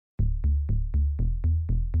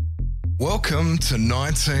Welcome to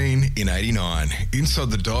 19 in 89,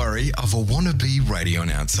 inside the diary of a wannabe radio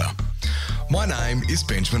announcer. My name is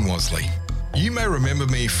Benjamin Wasley. You may remember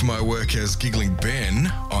me from my work as Giggling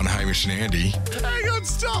Ben on Hamish and Andy. Hang on,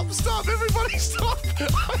 stop, everybody stop.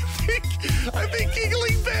 I think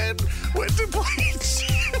Giggling Ben went to play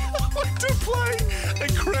a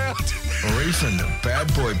crowd. Or even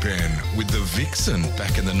Bad Boy Ben with the Vixen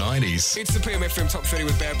back in the 90s. It's the PMFM Top 30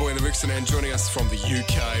 with Bad Boy and the Vixen, and joining us from the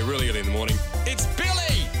UK really early in the morning, it's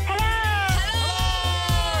Billy!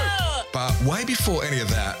 But way before any of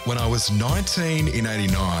that, when I was 19 in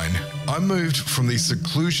 89, I moved from the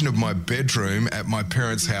seclusion of my bedroom at my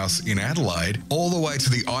parents' house in Adelaide all the way to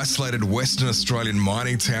the isolated Western Australian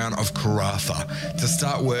mining town of Karratha to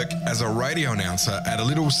start work as a radio announcer at a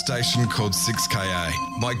little station called 6KA.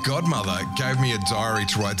 My godmother gave me a diary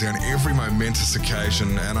to write down every momentous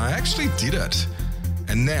occasion, and I actually did it.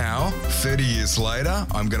 And now, 30 years later,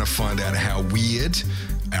 I'm going to find out how weird,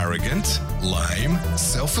 arrogant, lame,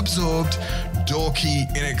 self-absorbed, dorky,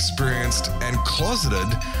 inexperienced and closeted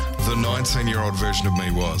the 19-year-old version of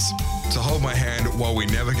me was. To hold my hand while we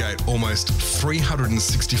navigate almost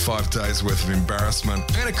 365 days worth of embarrassment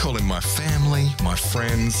and to call in my family, my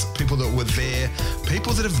friends, people that were there,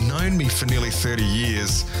 people that have known me for nearly 30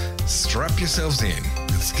 years. Strap yourselves in.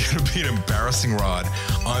 It's going to be an embarrassing ride.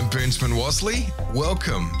 I'm Benjamin Wasley.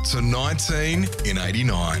 Welcome to 19 in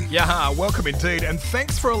 89. Yeah, welcome indeed, and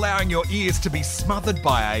thanks for allowing your ears to be smothered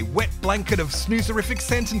by a wet blanket of snoozerific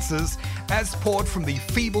sentences as poured from the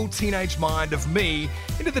feeble teenage mind of me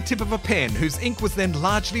into the tip of a pen whose ink was then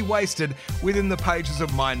largely wasted within the pages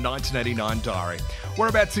of my 1989 diary. We're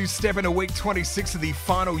about to step into week 26 of the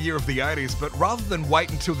final year of the 80s, but rather than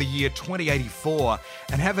wait until the year 2084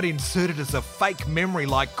 and have it inserted as a fake memory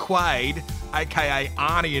like Quaid, aka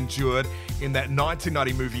Arnie, endured in that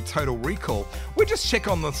 1990 movie Total Recall, we just check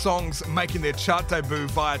on the songs making their chart debut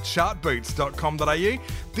via chartbeats.com.au.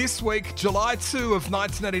 This week, July 2 of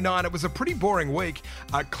 1989, it was a pretty boring week.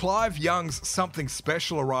 Clive Young's Something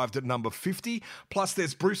Special arrived at number 50, plus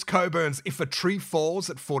there's Bruce Coburn's If a Tree Falls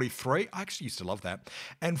at 43. I actually used to love that.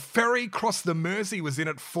 And Ferry Cross the Mersey was in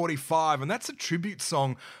at 45, and that's a tribute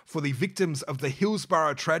song for the victims of the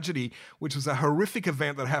Hillsborough tragedy, which was a horrific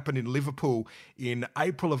event that happened in Liverpool in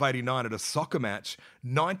April of 89 at a soccer match.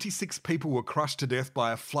 96 people were crushed to death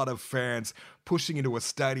by a flood of fans pushing into a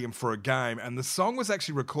stadium for a game, and the song was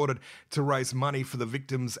actually recorded to raise money for the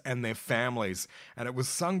victims and their families, and it was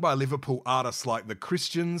sung by Liverpool artists like the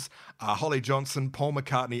Christians, Holly Johnson, Paul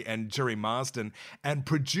McCartney and Jerry Marsden, and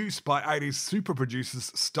produced by 80s super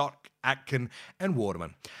producers Stock Atkin and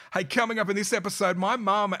Waterman. Hey, coming up in this episode, my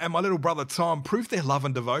mum and my little brother Tom proved their love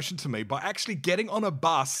and devotion to me by actually getting on a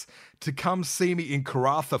bus to come see me in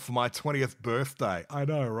Karratha for my 20th birthday. I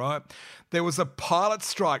know, right? There was a pilot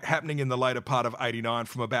strike happening in the later part of 89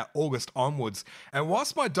 from about August onwards, and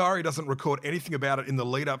whilst my diary doesn't record anything about it in the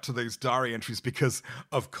lead up to these diary entries, because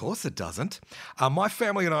of course it doesn't, my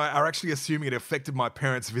family and I are actually assuming it affected my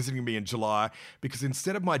parents visiting me in July, because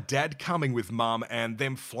instead of my dad coming with mum and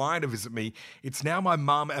them flying to visit me, it's now my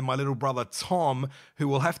mum and my little brother Tom who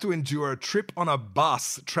will have to endure a trip on a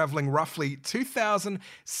bus travelling roughly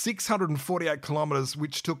 2,648 kilometres,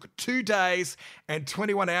 which took 2 days and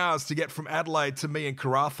 21 hours to get from Adelaide to me in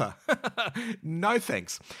Karratha. No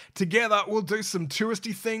thanks. Together, we'll do some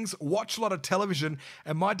touristy things, watch a lot of television,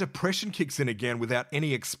 and my depression kicks in again without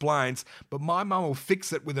any explains, but my mum will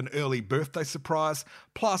fix it with an early birthday surprise.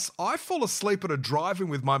 Plus, I fall asleep at a drive-in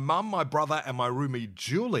with my mum, my brother, and my roomie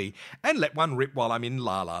Julie, and let one rip while I'm in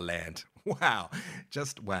La La Land. Wow,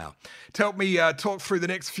 just wow. To help me talk through the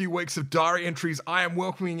next few weeks of diary entries, I am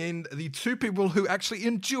welcoming in the two people who actually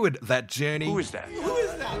endured that journey. Who is that? Who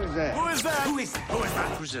is that? Who is that? Who is that? Who is that? Who is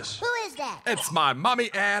that? Who's this? Who is that? It's my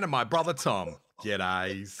mummy Anne and my brother Tom.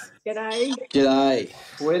 G'days. G'day. G'day.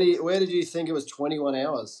 Where did you think it was 21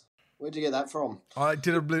 hours? Where'd you get that from? I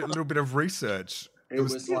did a little bit of research. It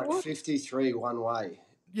was like 53 one way.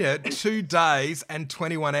 Yeah, 2 days and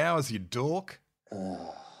 21 hours, you dork.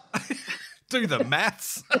 Do the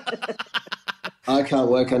maths. I can't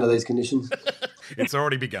work under these conditions. It's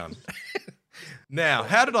already begun. Now,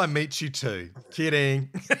 how did I meet you two? Kidding.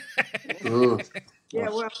 Yeah,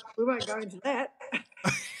 well, we won't go into that.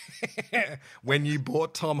 When you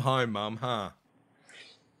brought Tom home, Mum, huh?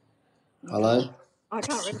 Hello? I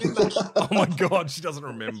can't remember. Oh my God, she doesn't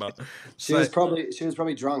remember. She was probably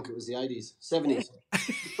drunk. It was the 80s, 70s.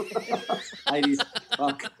 80s,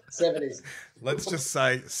 fuck, 70s. Let's just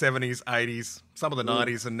say 70s, 80s, some of the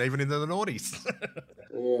 90s, and even into the noughties.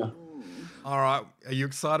 Yeah. All right. Are you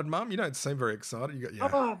excited, Mum? You don't seem very excited.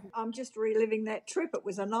 Oh, I'm just reliving that trip. It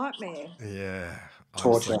was a nightmare. Yeah.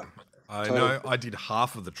 Torture. I know I did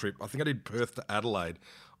half of the trip. I think I did Perth to Adelaide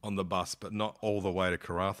on the bus, but not all the way to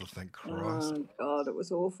Karratha, thank Christ. Oh, God, it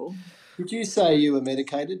was awful. Did you say you were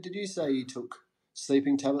medicated? Did you say you took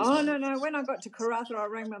sleeping tablets? Oh, no. When I got to Karratha, I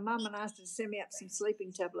rang my mum and asked her to send me up some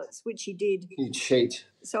sleeping tablets, which she did. You cheat.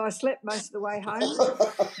 So I slept most of the way home.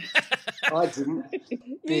 I didn't.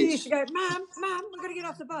 You used to go, Mum, we've got to get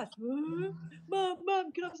off the bus.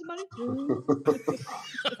 Mum, can I have some money? Oh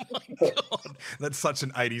my God. That's such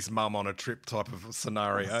an 80s mum on a trip type of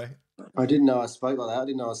scenario. I didn't know I spoke like that. I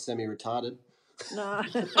didn't know I was semi-retarded. No.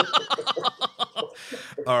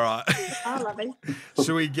 All right. I love it.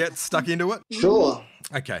 Shall we get stuck into it? Sure.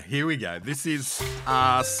 Okay, here we go. This is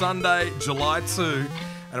Sunday, July 2, and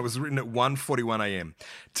it was written at 1:41 a.m.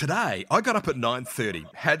 Today, I got up at 9:30,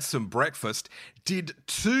 had some breakfast, did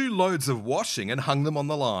 2 loads of washing and hung them on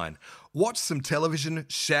the line, watched some television,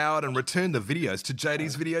 showered and returned the videos to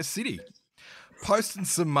JD's Video City, posted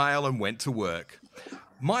some mail and went to work.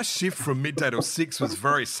 My shift from midday till 6 was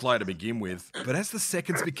very slow to begin with, but as the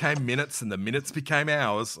seconds became minutes and the minutes became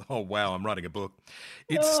hours, oh wow, I'm writing a book,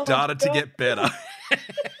 it started to get better.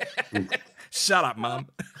 Shut up, Mum.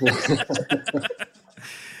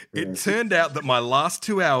 It turned out that my last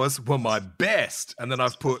 2 hours were my best, and then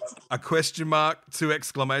I've put a question mark, 2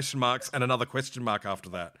 exclamation marks, and another question mark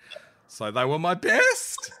after that. So they were my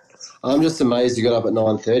best. I'm just amazed you got up at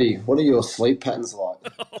 9:30. What are your sleep patterns like?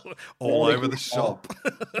 All over the shop.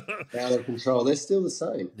 Out of control. They're still the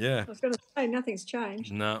same. Yeah. I was going to say, nothing's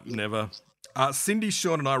changed. No, never. Cindy,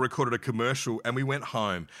 Sean and I recorded a commercial and we went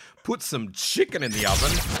home, put some chicken in the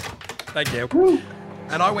oven. Thank you. Woo.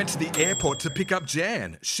 And I went to the airport to pick up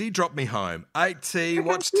Jan. She dropped me home, ate tea,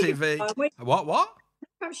 watched TV. What? How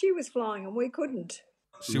come she was flying and we couldn't?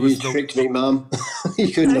 You tricked me, Mum. You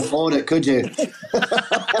couldn't afford it, could you?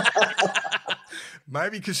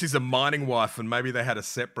 Maybe because she's a mining wife and maybe they had a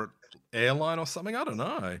separate airline or something. I don't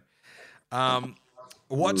know.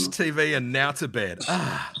 Watch TV and now to bed.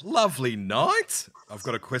 Lovely night. I've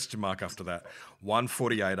got a question mark after that.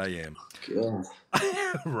 1:48 a.m. God.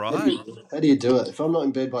 Right. How do you do it? If I'm not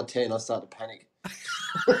in bed by 10, I start to panic.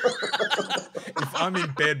 If I'm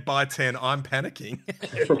in bed by 10, I'm panicking.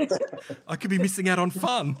 I could be missing out on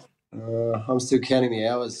fun. I'm still counting the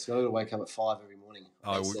hours. I've got to wake up at 5 every morning.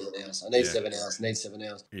 I need 7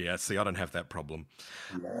 hours. Yeah, see, I don't have that problem.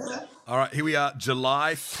 No. All right, here we are,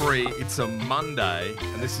 July 3. It's a Monday,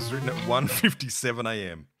 and this is written at 1:57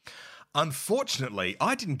 a.m. Unfortunately,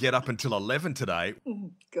 I didn't get up until 11 today.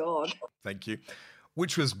 Oh, God. Thank you.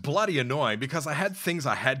 Which was bloody annoying because I had things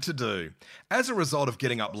I had to do. As a result of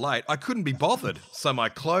getting up late, I couldn't be bothered, so my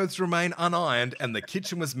clothes remain unironed and the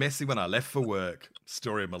kitchen was messy when I left for work.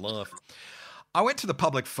 Story of my life. I went to the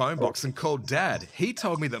public phone box and called Dad. He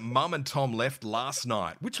told me that Mum and Tom left last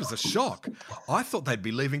night, which was a shock. I thought they'd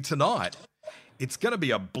be leaving tonight. It's going to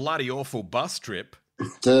be a bloody awful bus trip.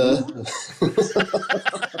 Duh.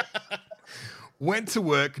 Went to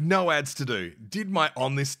work, no ads to do. Did my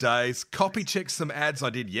on this days, copy checked some ads I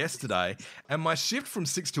did yesterday, and my shift from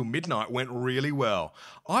 6 till midnight went really well.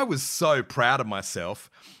 I was so proud of myself.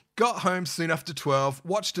 Got home soon after 12,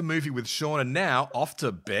 watched a movie with Sean, and now off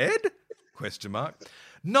to bed? Question mark.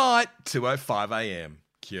 Night, 2:05 a.m.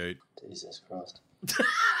 Cute. Jesus Christ.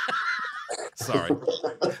 Sorry.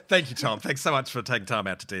 Thank you, Tom. Thanks so much for taking time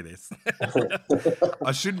out to do this.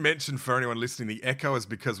 I should mention for anyone listening, the echo is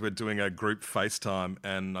because we're doing a group FaceTime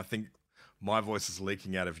and I think my voice is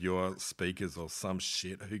leaking out of your speakers or some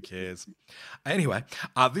shit. Who cares? Anyway,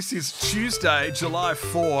 this is Tuesday, July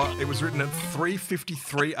 4. It was written at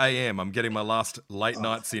 3:53 a.m. I'm getting my last late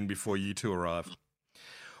nights in before you two arrive.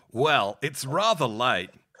 Well, it's rather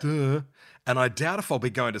late. Duh. And I doubt if I'll be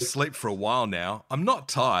going to sleep for a while now. I'm not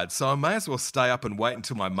tired, so I may as well stay up and wait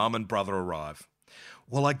until my mum and brother arrive.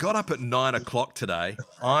 Well, I got up at 9 o'clock today,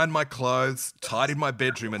 ironed my clothes, tidied my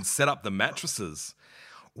bedroom and set up the mattresses.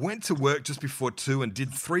 Went to work just before 2 and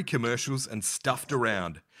did 3 commercials and stuffed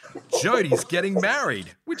around. Jodie's getting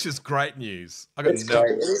married, which is great news.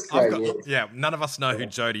 Yeah, none of us know who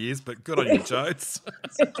Jodie is, but good on you, Jodes.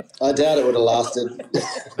 I doubt it would have lasted.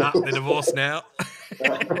 They're divorced now.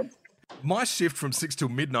 My shift from 6 till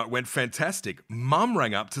midnight went fantastic. Mum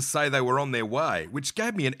rang up to say they were on their way, which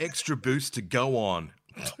gave me an extra boost to go on.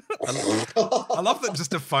 I love that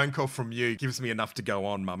just a phone call from you gives me enough to go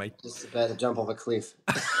on, Mummy. Just about to jump off a cliff.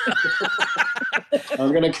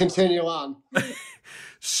 I'm going to continue on.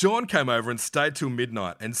 Sean came over and stayed till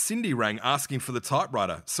midnight, and Cindy rang asking for the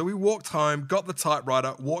typewriter. So we walked home, got the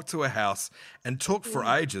typewriter, walked to her house, and talked for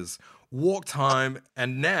ages. Walked home,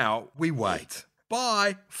 and now we wait.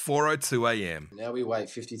 by 4:02 a.m. Now we wait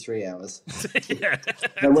 53 hours. Yeah.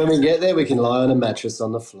 And when we get there, we can lie on a mattress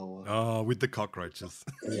on the floor. Oh, with the cockroaches.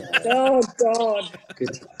 Yeah. Oh, God.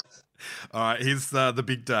 Good. All right, here's the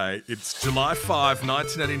big day. It's July 5,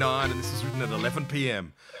 1989, and this is written at 11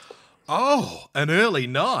 p.m. Oh, an early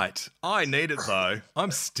night. I need it, though.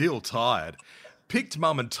 I'm still tired. Picked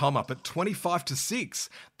Mum and Tom up at 25 to 6.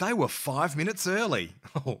 They were 5 minutes early.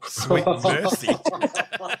 Oh, sweet mercy.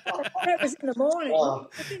 That was in the morning. Oh.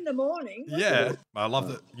 It was in the morning. wasn't Yeah, it? I love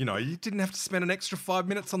that. You know, you didn't have to spend an extra 5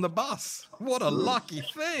 minutes on the bus. What a lucky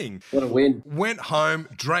thing. What a win. Went home,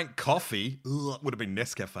 drank coffee. Ugh, would have been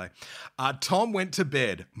Nescafe. Tom went to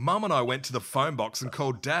bed. Mum and I went to the phone box and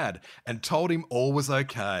called Dad and told him all was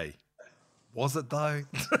okay. Was it though?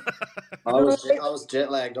 I was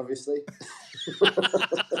jet lagged, obviously.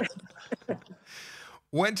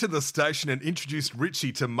 Went to the station and introduced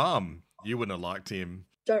Richie to Mum. You wouldn't have liked him.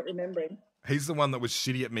 Don't remember him. He's the one that was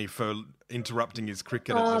shitty at me for interrupting his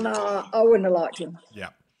cricket. Oh, no, I wouldn't have liked him. Yeah.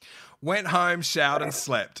 Went home, showered and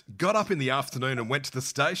slept. Got up in the afternoon and went to the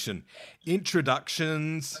station.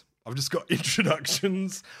 Introductions. I've just got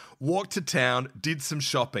introductions. Walked to town, did some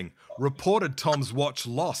shopping. Reported Tom's watch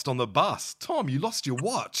lost on the bus. Tom, you lost your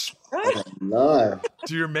watch. Right? No.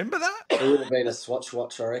 Do you remember that? It would have been a Swatch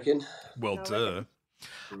watch, I reckon. Well, No, duh.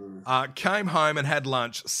 Came home and had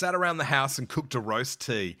lunch, sat around the house and cooked a roast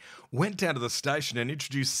tea. Went down to the station and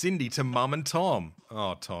introduced Cindy to Mum and Tom.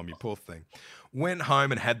 Oh, Tom, you poor thing. Went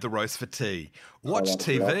home and had the roast for tea. Watched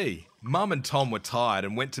TV. Mum and Tom were tired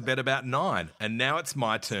and went to bed about 9. And now it's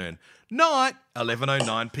my turn. Night,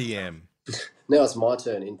 11:09 p.m. Now it's my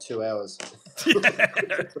turn in 2 hours.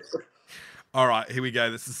 All right, here we go.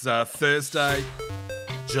 This is Thursday,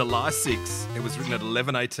 July 6. It was written at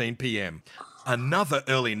 11:18 p.m. Another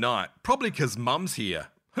early night, probably because Mum's here.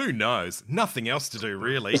 Who knows? Nothing else to do,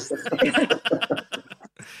 really.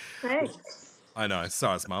 Hey. I know,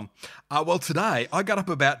 so is Mum. Well, today I got up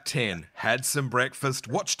about 10, had some breakfast,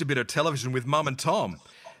 watched a bit of television with Mum and Tom,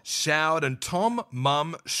 showered, and Tom,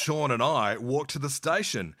 Mum, Sean and I walked to the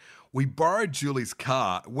station. We borrowed Julie's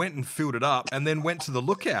car, went and filled it up, and then went to the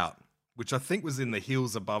Lookout, which I think was in the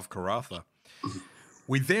hills above Karratha.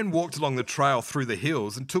 We then walked along the trail through the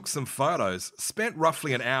hills and took some photos, spent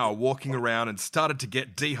roughly an hour walking around and started to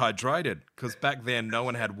get dehydrated, because back then no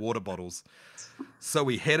one had water bottles. So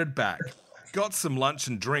we headed back. Got some lunch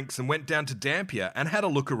and drinks and went down to Dampier and had a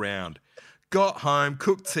look around. Got home,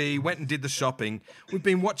 cooked tea, went and did the shopping. We've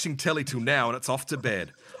been watching telly till now and it's off to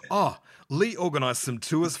bed. Oh, Lee organised some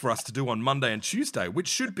tours for us to do on Monday and Tuesday, which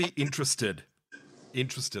should be interested.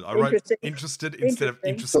 Interested. I wrote interested instead of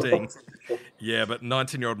interesting. Yeah, but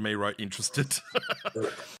 19-year-old me wrote interested.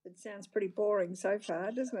 It sounds pretty boring so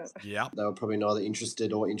far, doesn't it? Yeah. They were probably neither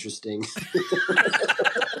interested or interesting.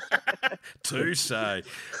 Touche. And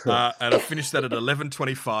I finished that at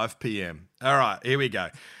 11:25 p.m. All right, here we go.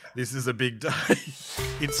 This is a big day.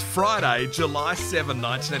 It's Friday, July 7,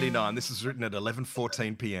 1989. This is written at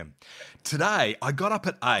 11:14 p.m. Today, I got up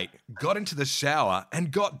at 8, got into the shower, and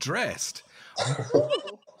got dressed.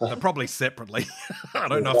 Probably separately. I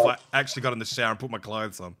don't know if I actually got in the shower and put my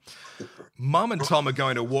clothes on. Mum and Tom are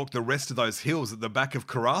going to walk the rest of those hills at the back of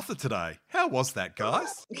Karratha today. How was that,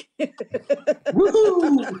 guys?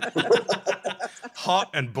 Hot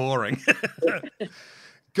and boring.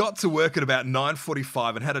 Got to work at about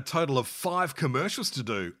 9:45 and had a total of 5 commercials to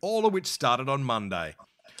do, all of which started on Monday.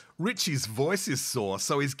 Richie's voice is sore,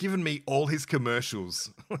 so he's given me all his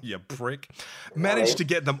commercials. You prick. Managed to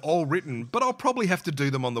get them all written, but I'll probably have to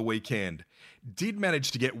do them on the weekend. Did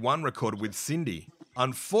manage to get one recorded with Cindy.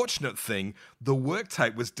 Unfortunate thing, the work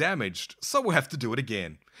tape was damaged, so we'll have to do it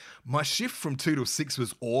again. My shift from 2 till 6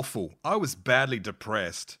 was awful. I was badly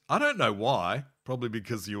depressed. I don't know why. Probably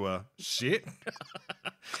because you were shit.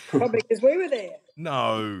 Probably because we were there.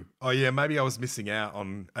 No. Oh yeah, maybe I was missing out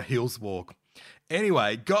on a hills walk.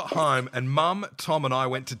 Anyway, got home and Mum, Tom and I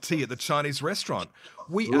went to tea at the Chinese restaurant.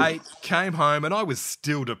 We ate, came home and I was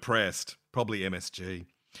still depressed. Probably MSG.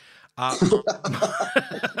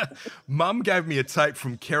 Mum gave me a tape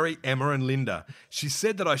from Kerry, Emma and Linda. She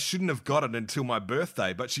said that I shouldn't have got it until my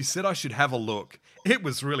birthday, but she said I should have a look. It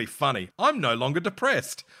was really funny. I'm no longer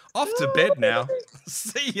depressed. Off to bed now.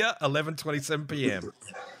 See ya, 11:27 p.m.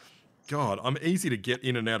 God, I'm easy to get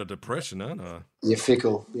in and out of depression, aren't I? You're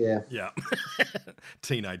fickle, yeah. Yeah.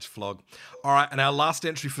 Teenage flog. All right, and our last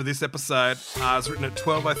entry for this episode is written at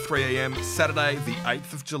 12:03 a.m, Saturday, the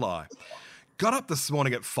 8th of July. Got up this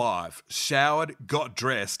morning at 5, showered, got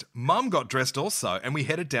dressed. Mum got dressed also, and we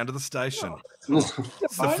headed down to the station.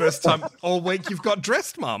 It's the first time all week you've got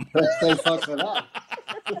dressed, Mum. Thank fuck for that.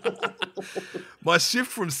 My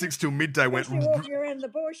shift from 6 till midday went... Especially walking around the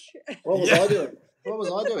bush. What was I doing? What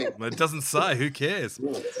was I doing? It doesn't say, who cares?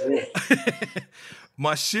 Yeah.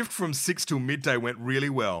 My shift from 6 till midday went really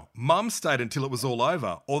well. Mum stayed until it was all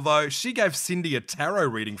over, although she gave Cindy a tarot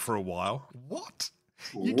reading for a while. What?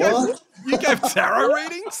 You gave tarot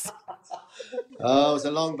readings? Oh, it was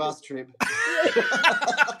a long bus trip.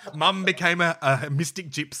 Mum became a mystic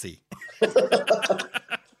gypsy.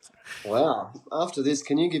 Wow. After this,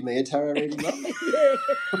 can you give me a tarot reading, Mum?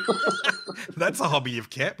 That's a hobby you've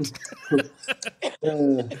kept.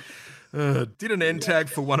 Did an end tag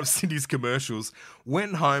for one of Cindy's commercials,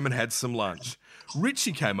 went home and had some lunch.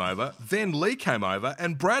 Richie came over, then Lee came over,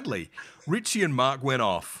 and Bradley. Richie and Mark went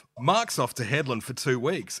off. Mark's off to Headland for 2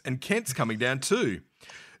 weeks, and Kent's coming down too.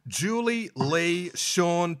 Julie, Lee,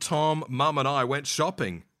 Sean, Tom, Mum and I went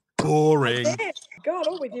shopping. Boring. Yeah. God,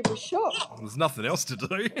 all we did was shop. There's nothing else to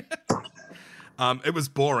do. It was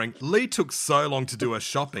boring. Lee took so long to do her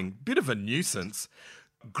shopping. Bit of a nuisance.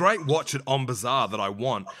 Great watch at On Bazaar that I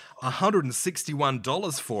want.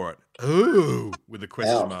 $161 for it. Ooh, with a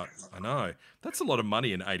question mark. I know. That's a lot of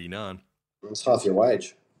money in 89. It's half your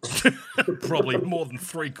wage. Probably more than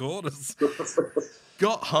 3/4.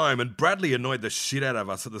 Got home and Bradley annoyed the shit out of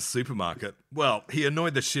us at the supermarket. Well, he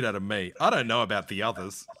annoyed the shit out of me. I don't know about the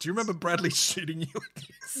others. Do you remember Bradley shooting you at the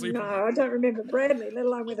supermarket? No, I don't remember Bradley, let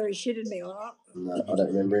alone whether he shitted me or not. No, I don't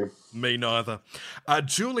remember him. Me neither.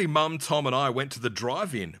 Julie, Mum, Tom and I went to the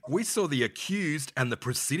drive-in. We saw The Accused and The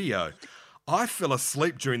Presidio. I fell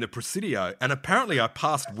asleep during The Presidio and apparently I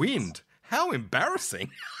passed wind. How embarrassing.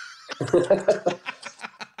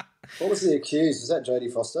 What was The Accused? Is that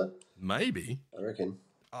Jodie Foster? Maybe. I reckon.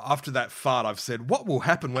 After that fart, I've said, what will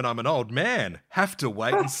happen when I'm an old man? Have to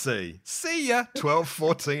wait and see. See ya,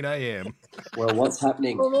 12:14 a.m. Well, what's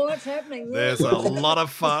happening? Well, what's happening? There's a lot of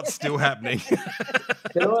farts still happening.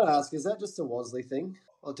 Can I ask, is that just a Wosley thing?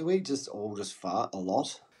 Or do we just all just fart a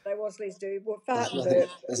lot? They Wasleys do. Well, fart and burp.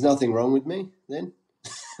 There's nothing wrong with me then?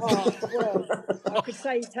 Oh, well, I could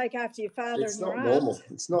say you take after your father It's and your not aunt. normal.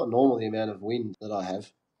 It's not normal the amount of wind that I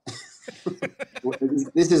have.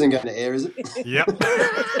 This isn't going to air, is it? Yep.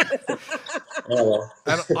 Oh, well.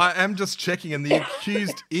 And I am just checking, and The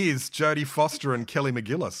Accused is Jodie Foster and Kelly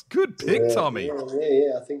McGillis. Good pick, Tommy.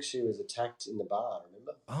 Yeah. I think she was attacked in the bar,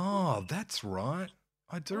 remember? Oh, that's right.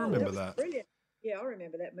 I do Oh, remember was that. Brilliant. Yeah, I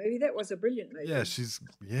remember that movie. That was a brilliant movie.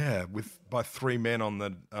 Yeah, by 3 men on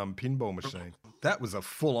the pinball machine. That was a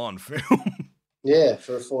full-on film. Yeah,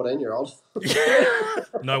 for a 14-year-old.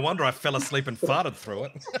 No wonder I fell asleep and farted through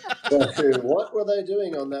it. What were they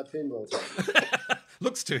doing on that pinball table?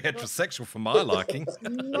 Looks too heterosexual for my liking.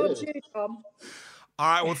 Not you, Tom. All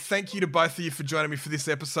right, well, thank you to both of you for joining me for this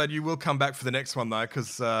episode. You will come back for the next one, though,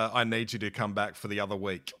 because I need you to come back for the other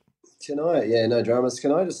week. Can I? Yeah, no dramas.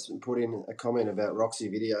 Can I just put in a comment about Roxy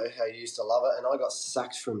Video, how you used to love it, and I got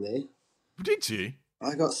sacked from there. Did you?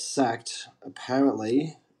 I got sacked,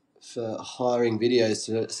 apparently, for hiring videos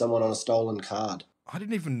to someone on a stolen card. I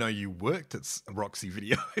didn't even know you worked at Roxy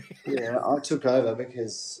Video. Yeah, I took over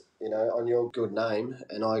because, on your good name,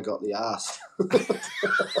 and I got the arse.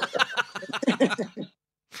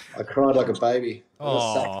 I cried like a baby.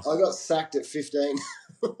 I got sacked at 15.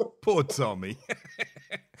 Poor Tommy.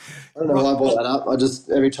 I don't know why I brought that up.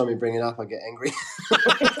 Every time you bring it up, I get angry.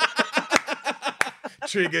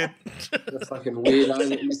 Triggered. The fucking weirdo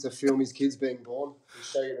that used to film his kids being born and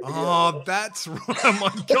show you the video. Oh, that's right. Oh,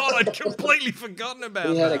 my God. I'd completely forgotten about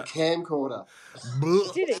that. He had a camcorder.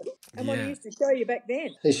 Did he? And what he used to show you back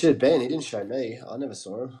then. He should have been. He didn't show me. I never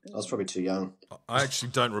saw him. I was probably too young. I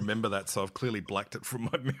actually don't remember that, so I've clearly blacked it from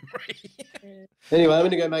my memory. Anyway, I'm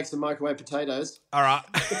going to go make some microwave potatoes. All right.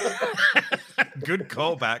 Good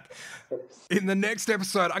callback. In the next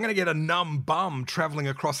episode, I'm going to get a numb bum travelling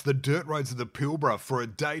across the dirt roads of the Pilbara for a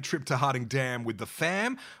day trip to Harding Dam with the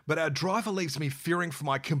fam, but our driver leaves me fearing for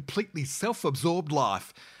my completely self-absorbed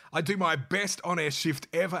life. I do my best on-air shift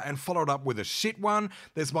ever and follow it up with a shit one.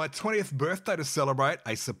 There's my 20th birthday to celebrate,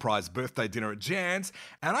 a surprise birthday dinner at Jan's,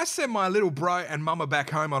 and I send my little bro and mama back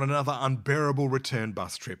home on another unbearable return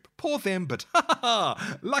bus trip. Poor them, but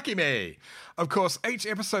lucky me. Of course, each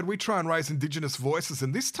episode we try and raise Indigenous voices,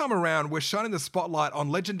 and this time around we're shining the spotlight on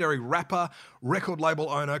legendary rapper, record label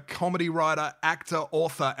owner, comedy writer, actor,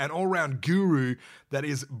 author, and all-round guru, That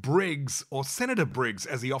is Briggs, or Senator Briggs,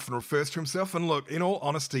 as he often refers to himself. And look, in all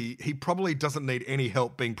honesty, he probably doesn't need any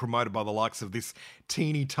help being promoted by the likes of this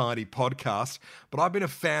teeny tiny podcast. But I've been a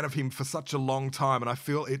fan of him for such a long time, and I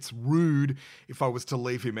feel it's rude if I was to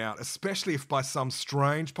leave him out, especially if by some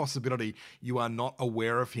strange possibility you are not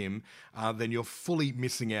aware of him, then you're fully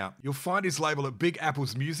missing out. You'll find his label at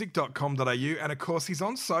bigapplesmusic.com.au, and of course he's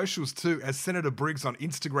on socials too as Senator Briggs on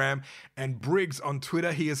Instagram and Briggs on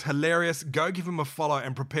Twitter. He is hilarious. Go give him a follow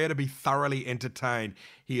and prepare to be thoroughly entertained.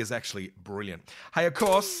 He is actually brilliant. Hey, of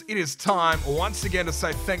course, it is time once again to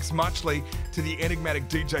say thanks muchly to the enigmatic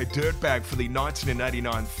DJ Dirtbag for the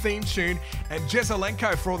 1989 theme tune and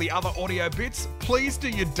Jezelenko for all the other audio bits. Please do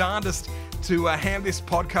your darndest to hand this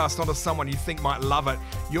podcast on to someone you think might love it.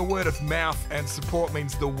 Your word of mouth and support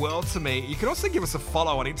means the world to me. You can also give us a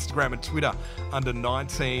follow on Instagram and Twitter under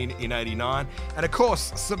 19 in 89. And of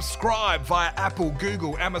course, subscribe via Apple,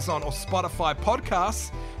 Google, Amazon or Spotify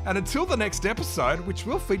podcasts. And until the next episode, which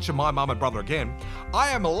will feature my mum and brother again, I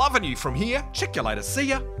am loving you from here. Check you later. See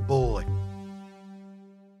ya. Bye.